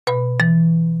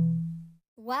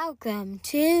Welcome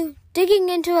to Digging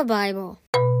into a Bible.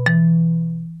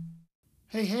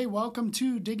 Hey, welcome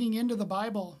to Digging into the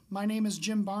Bible. My name is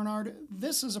Jim Barnard.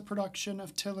 This is a production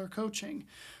of Tiller Coaching.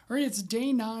 All right, it's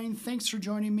day 9. Thanks for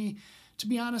joining me. To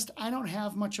be honest, I don't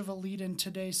have much of a lead-in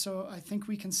today, so I think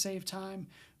we can save time.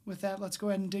 With that, let's go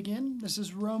ahead and dig in. This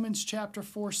is Romans chapter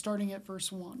 4, starting at verse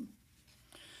 1.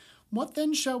 What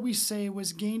then shall we say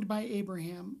was gained by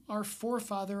Abraham, our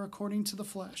forefather according to the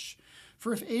flesh?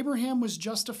 For if Abraham was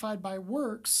justified by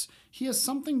works, he has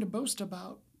something to boast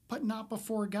about, but not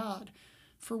before God.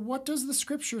 For what does the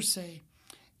Scripture say?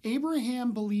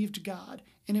 Abraham believed God,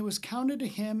 and it was counted to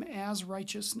him as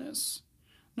righteousness.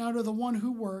 Now to the one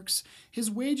who works,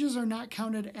 his wages are not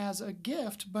counted as a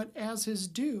gift, but as his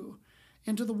due.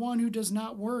 And to the one who does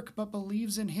not work, but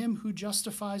believes in him who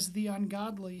justifies the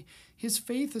ungodly, his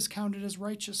faith is counted as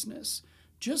righteousness.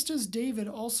 Just as David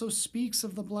also speaks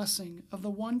of the blessing of the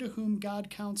one to whom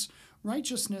God counts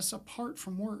righteousness apart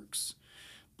from works.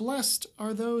 Blessed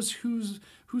are those whose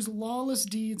lawless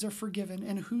deeds are forgiven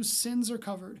and whose sins are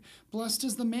covered. Blessed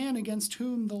is the man against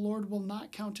whom the Lord will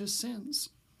not count his sins.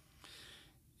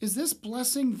 Is this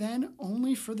blessing then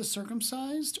only for the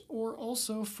circumcised or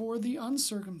also for the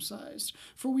uncircumcised?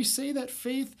 For we say that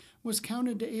faith was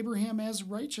counted to Abraham as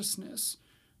righteousness.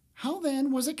 How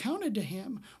then was it counted to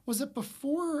him? Was it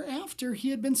before or after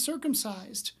he had been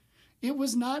circumcised? It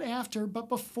was not after, but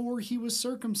before he was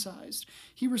circumcised.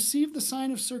 He received the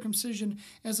sign of circumcision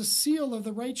as a seal of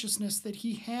the righteousness that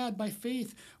he had by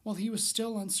faith while he was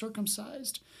still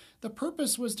uncircumcised. The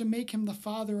purpose was to make him the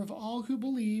father of all who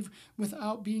believe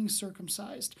without being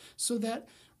circumcised, so that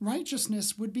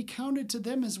righteousness would be counted to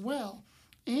them as well,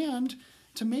 and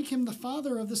to make him the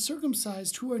father of the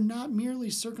circumcised, who are not merely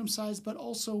circumcised, but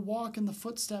also walk in the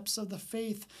footsteps of the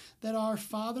faith that our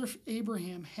father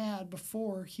Abraham had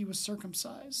before he was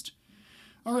circumcised.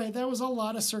 All right, that was a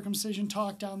lot of circumcision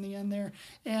talk down the end there,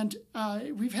 and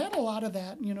we've had a lot of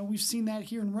that. You know, we've seen that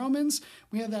here in Romans.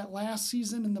 We had that last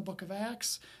season in the book of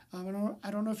Acts. I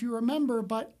don't know if you remember,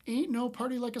 but ain't no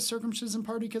party like a circumcision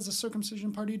party, because a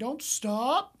circumcision party don't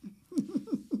stop.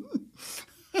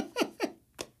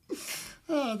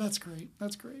 Oh, that's great.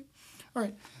 That's great. All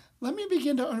right, let me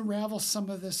begin to unravel some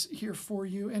of this here for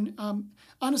you. And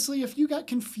honestly, if you got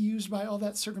confused by all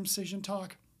that circumcision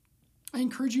talk, I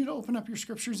encourage you to open up your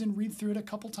scriptures and read through it a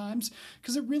couple times,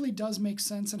 because it really does make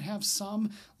sense and have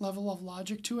some level of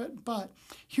logic to it. But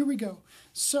here we go.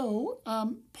 So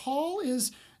Paul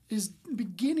is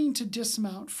beginning to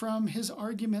dismount from his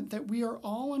argument that we are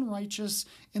all unrighteous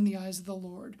in the eyes of the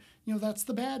Lord. You know, that's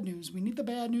the bad news. We need the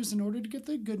bad news in order to get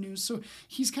the good news. So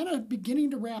he's kind of beginning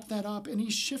to wrap that up, and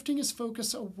he's shifting his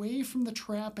focus away from the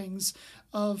trappings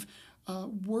of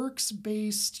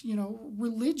works-based,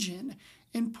 religion,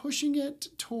 and pushing it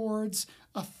towards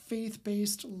a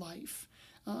faith-based life.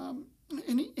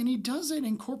 And he does it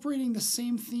incorporating the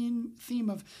same theme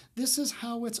of this is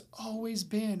how it's always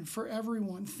been for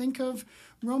everyone. Think of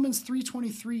Romans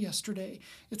 3:23 yesterday.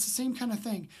 It's the same kind of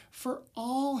thing. For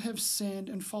all have sinned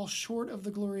and fall short of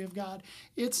the glory of God.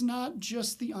 It's not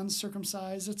just the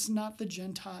uncircumcised. It's not the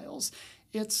Gentiles.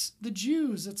 It's the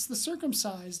Jews. It's the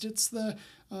circumcised. It's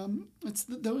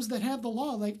those that have the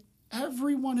law. Like,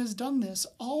 everyone has done this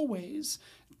always.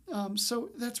 So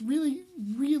that's really,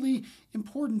 really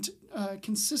important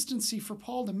consistency for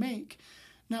Paul to make.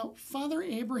 Now, Father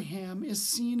Abraham is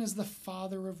seen as the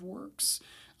father of works.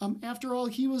 After all,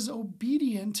 he was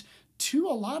obedient to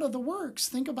a lot of the works.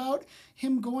 Think about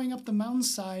him going up the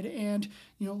mountainside and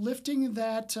lifting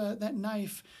that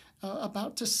knife,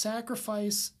 about to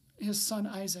sacrifice his son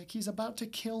Isaac. He's about to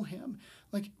kill him.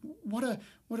 Like, what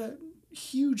a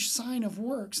huge sign of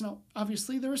works. Now,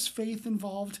 obviously, there's faith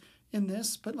involved in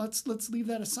this, but let's leave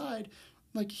that aside.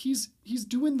 Like, he's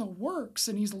doing the works,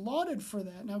 and he's lauded for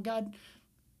that. Now, God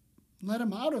let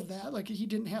him out of that. Like, he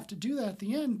didn't have to do that at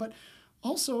the end, but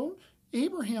also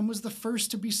Abraham was the first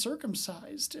to be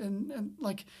circumcised, and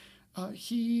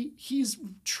he's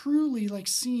truly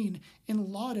seen and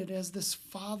lauded as this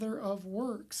father of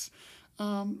works.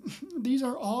 These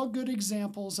are all good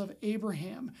examples of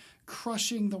Abraham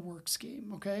crushing the works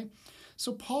game, okay?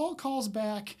 So Paul calls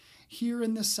back here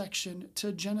in this section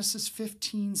to Genesis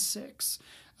 15:6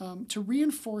 to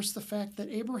reinforce the fact that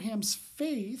Abraham's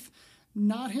faith,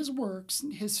 not his works,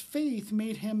 his faith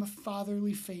made him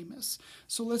fatherly famous.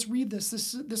 So let's read this.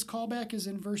 This callback is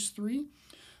in verse 3.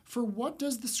 For what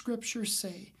does the Scripture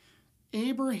say?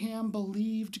 Abraham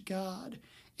believed God,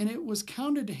 and it was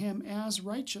counted to him as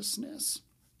righteousness.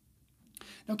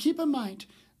 Now keep in mind,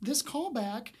 this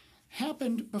callback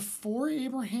happened before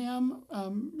Abraham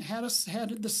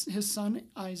his son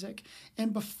Isaac,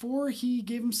 and before he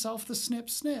gave himself the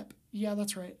snip. Yeah,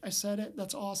 that's right. I said it.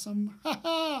 That's awesome.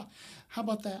 How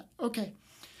about that? Okay,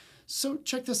 so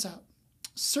check this out.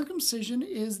 Circumcision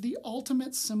is the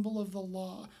ultimate symbol of the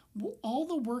law, all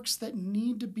the works that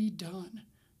need to be done.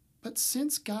 But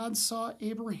since God saw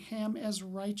Abraham as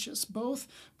righteous, both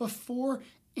before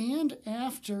and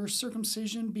after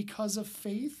circumcision because of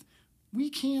faith, we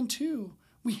can too.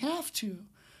 We have to.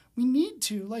 We need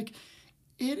to. Like,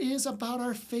 it is about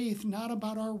our faith, not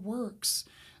about our works.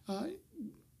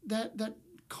 That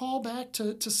call back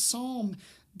to Psalm,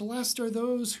 blessed are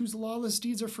those whose lawless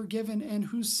deeds are forgiven and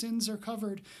whose sins are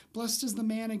covered. Blessed is the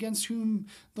man against whom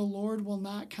the Lord will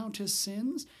not count his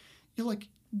sins. You're like,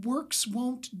 works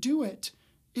won't do it.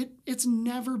 It's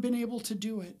never been able to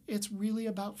do it. It's really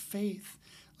about faith.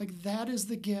 Like, that is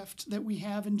the gift that we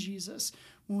have in Jesus.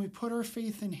 When we put our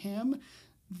faith in him,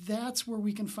 that's where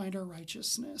we can find our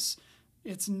righteousness.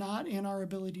 It's not in our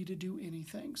ability to do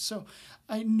anything. So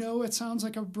I know it sounds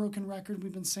like a broken record.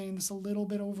 We've been saying this a little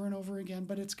bit over and over again,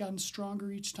 but it's gotten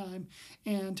stronger each time.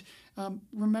 And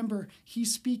remember,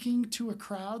 he's speaking to a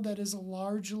crowd that is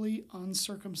largely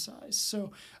uncircumcised.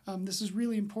 So this is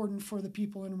really important for the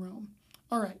people in Rome.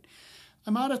 All right.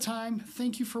 I'm out of time.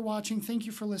 Thank you for watching. Thank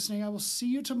you for listening. I will see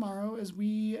you tomorrow as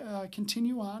we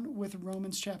continue on with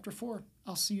Romans chapter 4.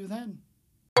 I'll see you then.